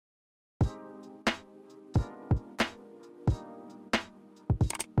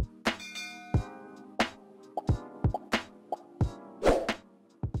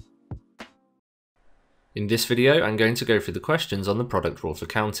In this video, I'm going to go through the questions on the product rule for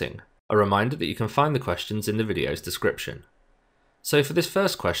counting. A reminder that you can find the questions in the video's description. So for this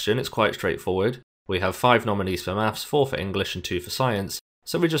first question, it's quite straightforward. We have 5 nominees for maths, 4 for English and 2 for science,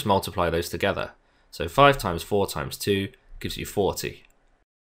 so we just multiply those together. So 5 times 4 times 2 gives you 40.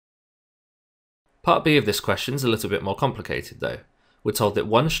 Part B of this question is a little bit more complicated though. We're told that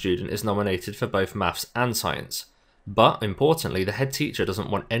one student is nominated for both maths and science, but importantly the head teacher doesn't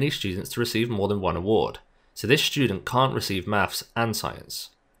want any students to receive more than one award, so this student can't receive maths and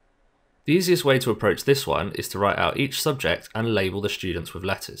science. The easiest way to approach this one is to write out each subject and label the students with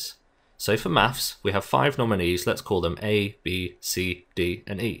letters. So for maths, we have 5 nominees, let's call them A, B, C, D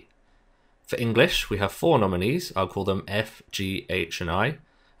and E. For English, we have 4 nominees, I'll call them F, G, H and I,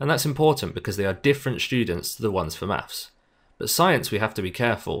 and that's important because they are different students to the ones for maths. But science, we have to be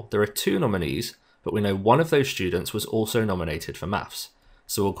careful. There are 2 nominees, but we know one of those students was also nominated for maths.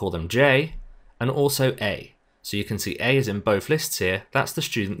 So we'll call them J and also A. So you can see A is in both lists here. That's the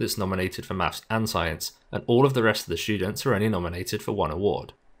student that's nominated for maths and science, and all of the rest of the students are only nominated for 1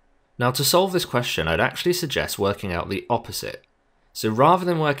 award. Now to solve this question, I'd actually suggest working out the opposite. So rather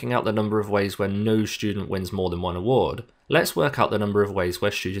than working out the number of ways where no student wins more than 1 award, let's work out the number of ways where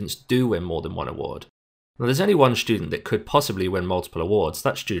students do win more than 1 award. Now there's only one student that could possibly win multiple awards,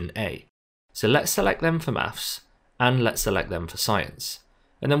 that's student A. So let's select them for maths, and let's select them for science.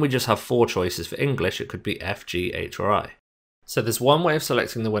 And then we just have 4 choices for English, it could be F, G, H or I. So there's 1 way of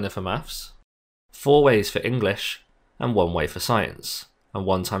selecting the winner for maths, 4 ways for English, and 1 way for science. And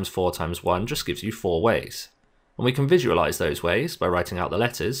 1 times 4 times 1 just gives you 4 ways. And we can visualize those ways by writing out the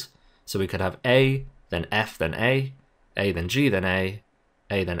letters. So we could have A, then F, then A then G, then A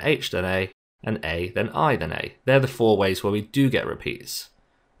then H, then A, and A, then I, then A. They're the 4 ways where we do get repeats.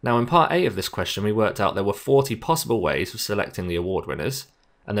 Now in part A of this question, we worked out there were 40 possible ways of selecting the award winners,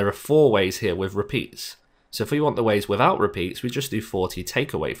 and there are 4 ways here with repeats. So if we want the ways without repeats, we just do 40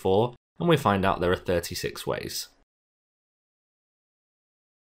 take away 4, and we find out there are 36 ways.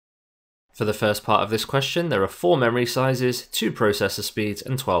 For the first part of this question, there are 4 memory sizes, 2 processor speeds,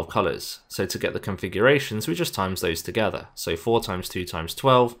 and 12 colours. So to get the configurations, we just times those together. So 4 times 2 times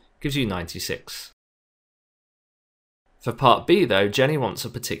 12 gives you 96. For part B though, Jenny wants a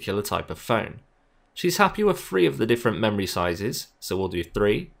particular type of phone. She's happy with 3 of the different memory sizes, so we'll do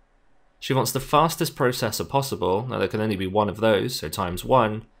 3. She wants the fastest processor possible, now there can only be 1 of those, so times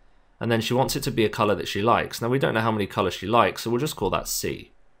 1. And then she wants it to be a colour that she likes. Now we don't know how many colours she likes, so we'll just call that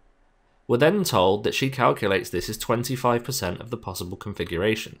C. We're then told that she calculates this as 25% of the possible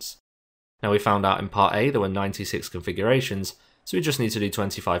configurations. Now we found out in part A there were 96 configurations, so we just need to do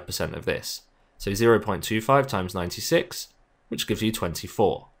 25% of this. So 0.25 times 96, which gives you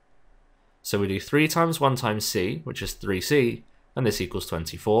 24. So we do 3 times 1 times C, which is 3C, and this equals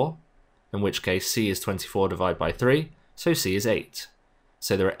 24, in which case C is 24 divided by 3, so C is 8.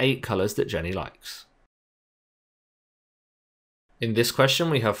 So there are 8 colours that Jenny likes. In this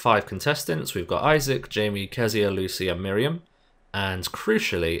question we have 5 contestants. We've got Isaac, Jamie, Kezia, Lucy and Miriam, and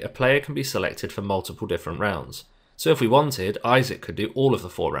crucially a player can be selected for multiple different rounds. So if we wanted, Isaac could do all of the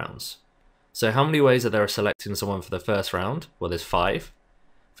 4 rounds. So how many ways are there of selecting someone for the first round? Well, there's 5.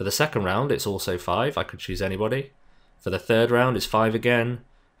 For the second round it's also 5, I could choose anybody. For the third round it's 5 again,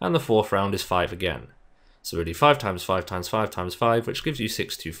 and the 4th round is 5 again. So we do 5 times 5 times 5 times 5, which gives you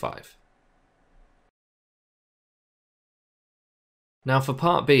 625. Now for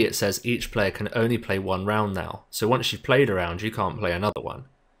part B it says each player can only play 1 round now, so once you've played a round you can't play another one.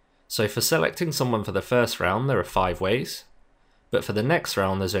 So for selecting someone for the first round there are 5 ways, but for the next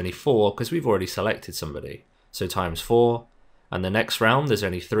round there's only 4 because we've already selected somebody, so times 4, and the next round there's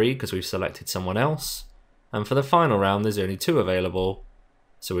only 3 because we've selected someone else, and for the final round there's only 2 available,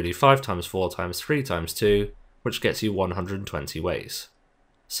 so we do 5 times 4 times 3 times 2, which gets you 120 ways.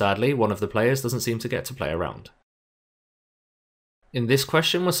 Sadly, one of the players doesn't seem to get to play a round. In this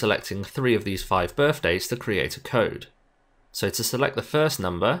question we're selecting 3 of these 5 birthdays to create a code. So to select the first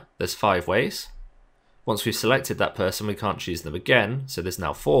number, there's 5 ways. Once we've selected that person we can't choose them again, so there's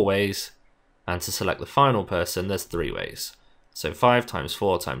now 4 ways. And to select the final person there's 3 ways. So 5 times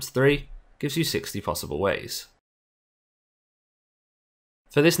 4 times 3 gives you 60 possible ways.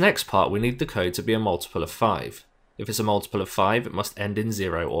 For this next part we need the code to be a multiple of 5. If it's a multiple of 5 it must end in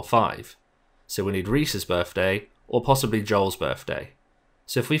 0 or 5. So we need Reese's birthday, or possibly Joel's birthday.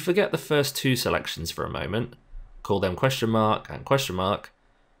 So if we forget the first 2 selections for a moment, call them question mark and question mark,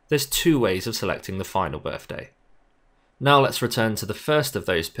 there's 2 ways of selecting the final birthday. Now let's return to the first of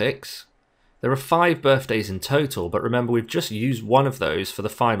those picks. There are 5 birthdays in total, but remember we've just used 1 of those for the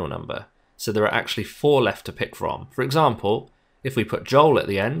final number, so there are actually 4 left to pick from. For example, if we put Joel at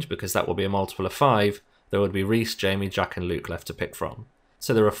the end, because that will be a multiple of 5, there would be Reese, Jamie, Jack and Luke left to pick from.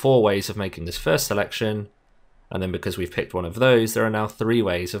 So there are 4 ways of making this first selection, and then because we've picked one of those, there are now 3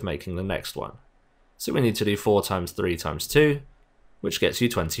 ways of making the next one. So we need to do 4 times 3 times 2, which gets you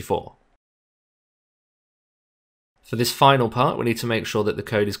 24. For this final part, we need to make sure that the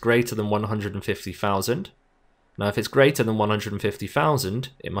code is greater than 150,000. Now if it's greater than 150,000,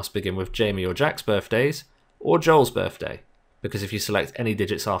 it must begin with Jamie or Jack's birthdays, or Joel's birthday, because if you select any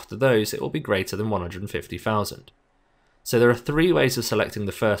digits after those, it will be greater than 150,000. So there are 3 ways of selecting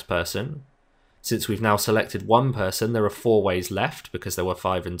the first person. Since we've now selected one person, there are 4 ways left because there were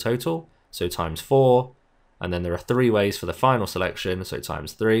 5 in total, so times 4, and then there are 3 ways for the final selection, so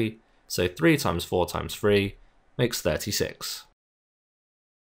times 3, so 3 times 4 times 3 makes 36.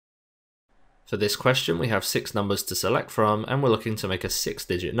 For this question we have 6 numbers to select from and we're looking to make a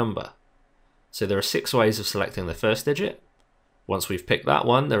 6-digit number. So there are 6 ways of selecting the first digit. Once we've picked that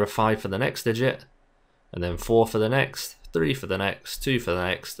one, there are 5 for the next digit, and then 4 for the next, 3 for the next, 2 for the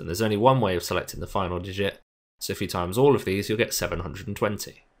next, and there's only one way of selecting the final digit, so if you times all of these you'll get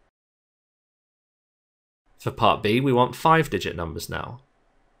 720. For part B we want 5-digit numbers now.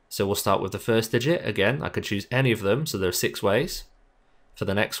 So we'll start with the first digit. Again, I could choose any of them, so there are 6 ways. For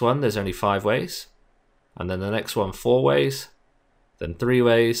the next one there's only 5 ways, and then the next one 4 ways, then 3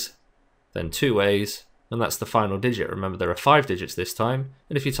 ways, then 2 ways, and that's the final digit. Remember there are 5 digits this time,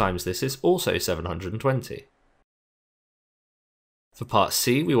 and if you times this it's also 720. For part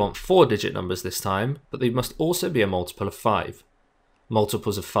C we want 4-digit numbers this time, but they must also be a multiple of 5.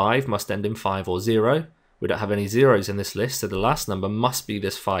 Multiples of 5 must end in 5 or 0. We don't have any zeros in this list, so the last number must be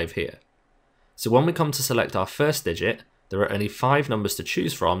this 5 here. So when we come to select our first digit, there are only 5 numbers to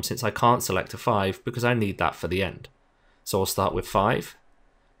choose from since I can't select a 5 because I need that for the end. So I'll start with 5,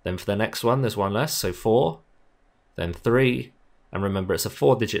 then for the next one there's one less, so 4, then 3, and remember it's a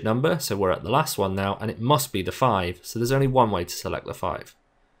 4-digit number, so we're at the last one now, and it must be the 5, so there's only one way to select the 5.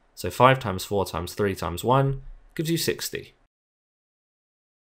 So 5 times 4 times 3 times 1 gives you 60.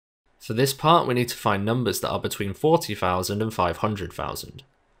 For this part we need to find numbers that are between 40,000 and 500,000.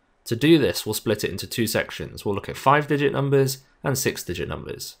 To do this we'll split it into 2 sections. We'll look at 5-digit numbers and 6-digit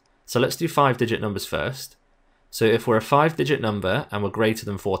numbers. So let's do 5-digit numbers first. So if we're a 5-digit number and we're greater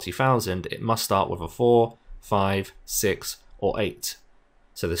than 40,000, it must start with a 4, 5, 6 or 8.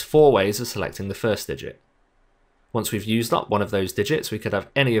 So there's 4 ways of selecting the first digit. Once we've used up one of those digits we could have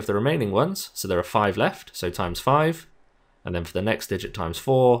any of the remaining ones, so there are 5 left, so times 5, and then for the next digit times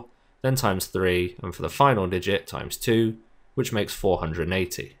 4, then times 3, and for the final digit times 2, which makes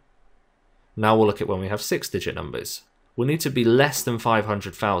 480. Now we'll look at when we have 6-digit numbers. We'll need to be less than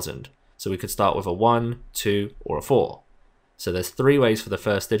 500,000, so we could start with a 1, 2, or a 4. So there's 3 ways for the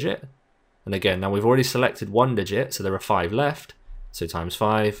first digit, and again now we've already selected one digit, so there are 5 left, so times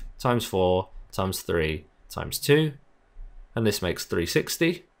 5, times 4, times 3, times 2, and this makes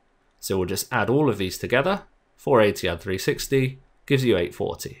 360. So we'll just add all of these together. 480 add 360 gives you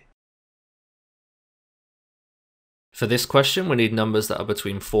 840. For this question we need numbers that are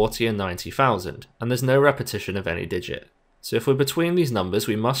between 40 and 90,000, and there's no repetition of any digit. So if we're between these numbers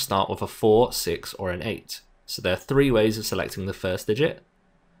we must start with a 4, 6 or an 8. So there are 3 ways of selecting the first digit,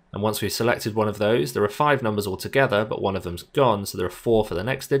 and once we've selected one of those there are 5 numbers altogether but one of them's gone, so there are 4 for the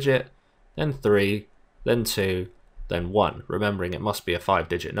next digit, then 3, then 2, then 1, remembering it must be a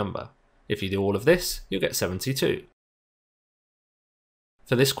 5-digit number. If you do all of this you'll get 72.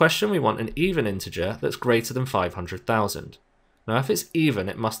 For this question we want an even integer that's greater than 500,000. Now if it's even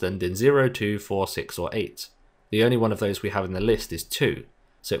it must end in 0, 2, 4, 6 or 8. The only one of those we have in the list is 2,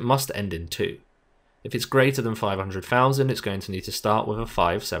 so it must end in 2. If it's greater than 500,000 it's going to need to start with a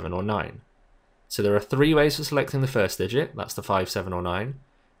 5, 7 or 9. So there are 3 ways of selecting the first digit, that's the 5, 7 or 9.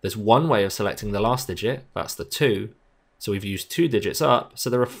 There's one way of selecting the last digit, that's the 2. So we've used 2 digits up, so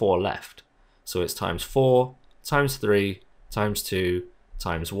there are 4 left. So it's times 4, times 3, times 2,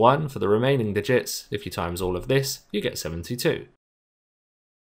 times 1 for the remaining digits. If you times all of this, you get 72.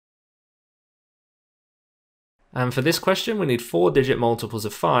 And for this question we need 4-digit multiples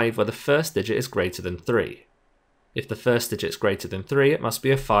of 5 where the first digit is greater than 3. If the first digit is greater than 3 it must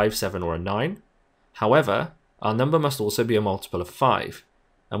be a 5, 7 or a 9. However, our number must also be a multiple of 5.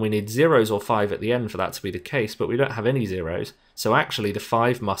 And we need zeros or 5 at the end for that to be the case, but we don't have any zeros, so actually the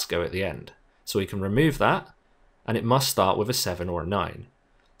 5 must go at the end. So we can remove that, and it must start with a 7 or a 9.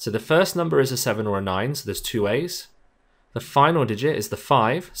 So the first number is a 7 or a 9, so there's 2 ways. The final digit is the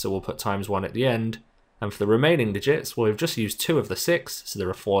 5, so we'll put times 1 at the end. And for the remaining digits, well, we've just used 2 of the 6, so there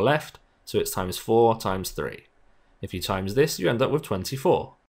are 4 left, so it's times 4 times 3. If you times this, you end up with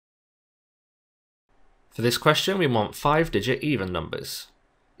 24. For this question, we want 5-digit even numbers.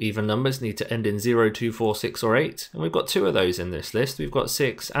 Even numbers need to end in 0, 2, 4, 6 or 8, and we've got 2 of those in this list. We've got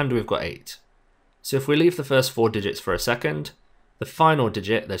 6 and we've got 8. So if we leave the first 4 digits for a second, the final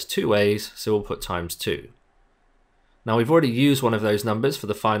digit, there's 2 ways, so we'll put times 2. Now we've already used one of those numbers for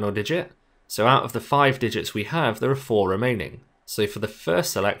the final digit, so out of the 5 digits we have, there are 4 remaining. So for the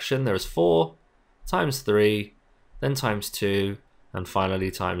first selection, there is 4, times 3, then times 2, and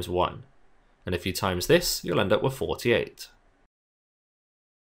finally times 1. And if you times this, you'll end up with 48.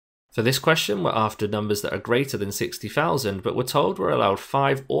 For this question, we're after numbers that are greater than 60,000, but we're told we're allowed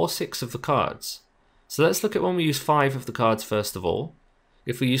 5 or 6 of the cards. So let's look at when we use 5 of the cards first of all.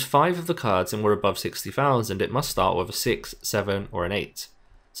 If we use 5 of the cards and we're above 60,000, it must start with a 6, 7, or an 8.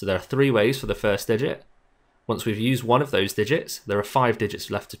 So there are 3 ways for the first digit. Once we've used one of those digits, there are 5 digits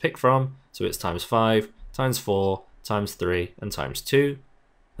left to pick from, so it's times 5, times 4, times 3, and times 2,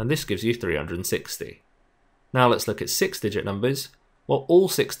 and this gives you 360. Now let's look at 6-digit numbers. Well, all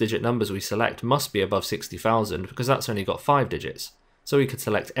 6-digit numbers we select must be above 60,000 because that's only got 5 digits. So we could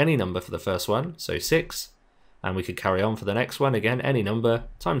select any number for the first one, so 6, and we could carry on for the next one, again any number,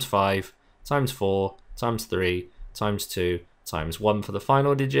 times 5, times 4, times 3, times 2, times 1 for the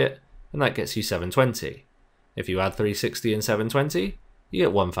final digit, and that gets you 720. If you add 360 and 720, you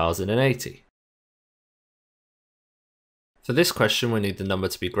get 1080. For this question, we need the number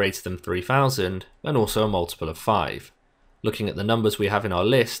to be greater than 3000 and also a multiple of 5. Looking at the numbers we have in our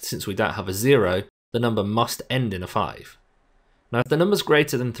list, since we don't have a 0, the number must end in a 5. Now if the number's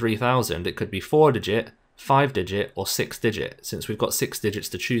greater than 3000, it could be 4-digit, 5-digit, or 6-digit, since we've got 6 digits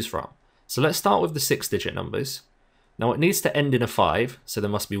to choose from. So let's start with the 6-digit numbers. Now it needs to end in a 5, so there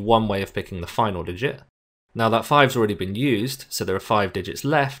must be one way of picking the final digit. Now that 5's already been used, so there are 5 digits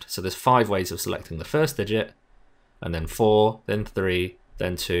left, so there's 5 ways of selecting the first digit, and then 4, then 3,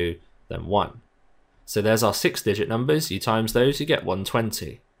 then 2, then 1. So there's our 6-digit numbers, you times those, you get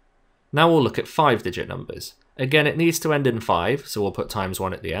 120. Now we'll look at 5-digit numbers. Again, it needs to end in 5, so we'll put times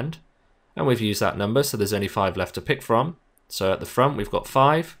 1 at the end. And we've used that number, so there's only 5 left to pick from. So at the front we've got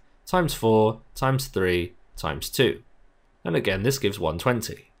 5, times 4, times 3, times 2. And again, this gives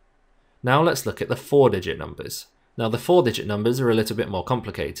 120. Now let's look at the 4-digit numbers. Now the 4-digit numbers are a little bit more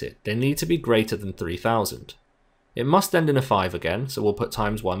complicated. They need to be greater than 3000. It must end in a 5 again, so we'll put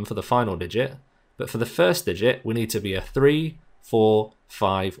times 1 for the final digit. But for the first digit, we need to be a 3, 4,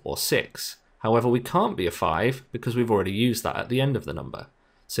 5, or 6. However, we can't be a 5 because we've already used that at the end of the number.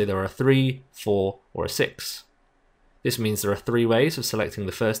 So there are a 3, 4, or a 6. This means there are 3 ways of selecting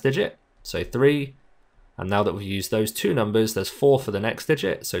the first digit, so 3, and now that we've used those 2 numbers, there's 4 for the next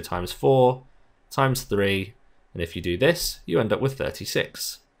digit, so times 4, times 3, and if you do this, you end up with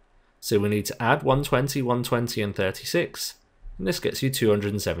 36. So we need to add 120, 120, and 36, and this gets you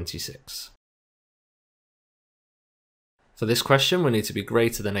 276. For this question, we need to be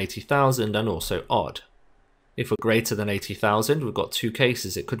greater than 80,000 and also odd. If we're greater than 80,000, we've got 2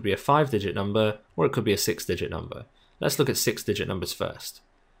 cases. It could be a 5-digit number, or it could be a 6-digit number. Let's look at 6-digit numbers first.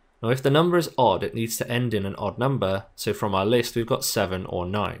 Now if the number is odd, it needs to end in an odd number, so from our list we've got 7 or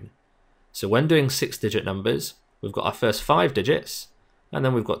 9. So when doing 6-digit numbers, we've got our first 5 digits, and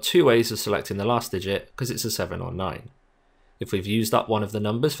then we've got 2 ways of selecting the last digit because it's a 7 or 9. If we've used up one of the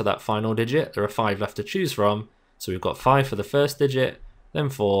numbers for that final digit, there are 5 left to choose from, so we've got 5 for the first digit, then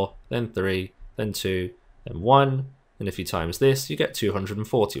 4, then 3, then 2, then 1, and if you times this, you get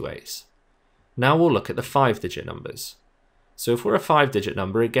 240 ways. Now we'll look at the 5-digit numbers. So if we're a 5-digit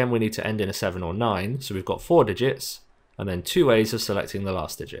number, again we need to end in a 7 or 9, so we've got 4 digits, and then 2 ways of selecting the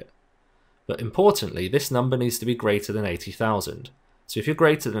last digit. But importantly, this number needs to be greater than 80,000. So if you're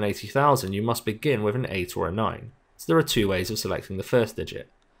greater than 80,000, you must begin with an 8 or a 9. So there are 2 ways of selecting the first digit.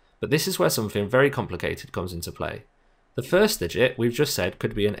 But this is where something very complicated comes into play. The first digit, we've just said,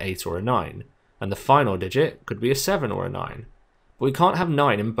 could be an 8 or a 9, and the final digit could be a 7 or a 9. But we can't have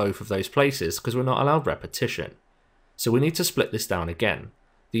 9 in both of those places because we're not allowed repetition. So we need to split this down again.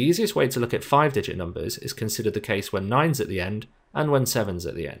 The easiest way to look at 5-digit numbers is consider the case when 9's at the end and when 7's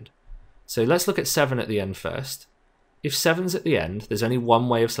at the end. So let's look at 7 at the end first. If 7's at the end, there's only one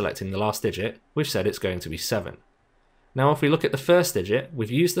way of selecting the last digit. We've said it's going to be 7. Now if we look at the first digit,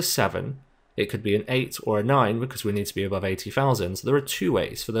 we've used the 7. It could be an 8 or a 9 because we need to be above 80,000, so there are 2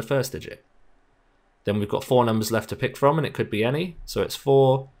 ways for the first digit. Then we've got 4 numbers left to pick from, and it could be any, so it's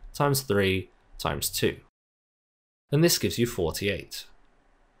 4 times 3 times 2. And this gives you 48.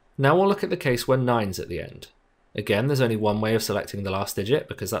 Now we'll look at the case when 9's at the end. Again, there's only one way of selecting the last digit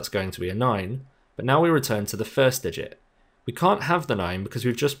because that's going to be a 9, but now we return to the first digit. We can't have the 9 because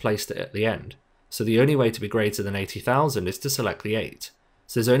we've just placed it at the end, so the only way to be greater than 80,000 is to select the 8.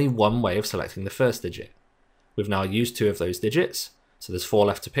 So there's only one way of selecting the first digit. We've now used 2 of those digits, So there's 4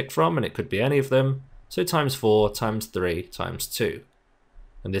 left to pick from, and it could be any of them. So times 4 times 3 times 2.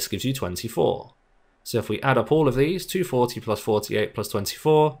 And this gives you 24. So if we add up all of these, 240 plus 48 plus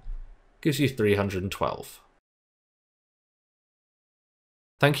 24 gives you 312.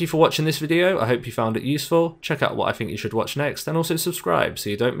 Thank you for watching this video. I hope you found it useful. Check out what I think you should watch next, and also subscribe so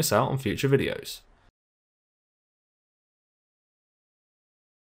you don't miss out on future videos.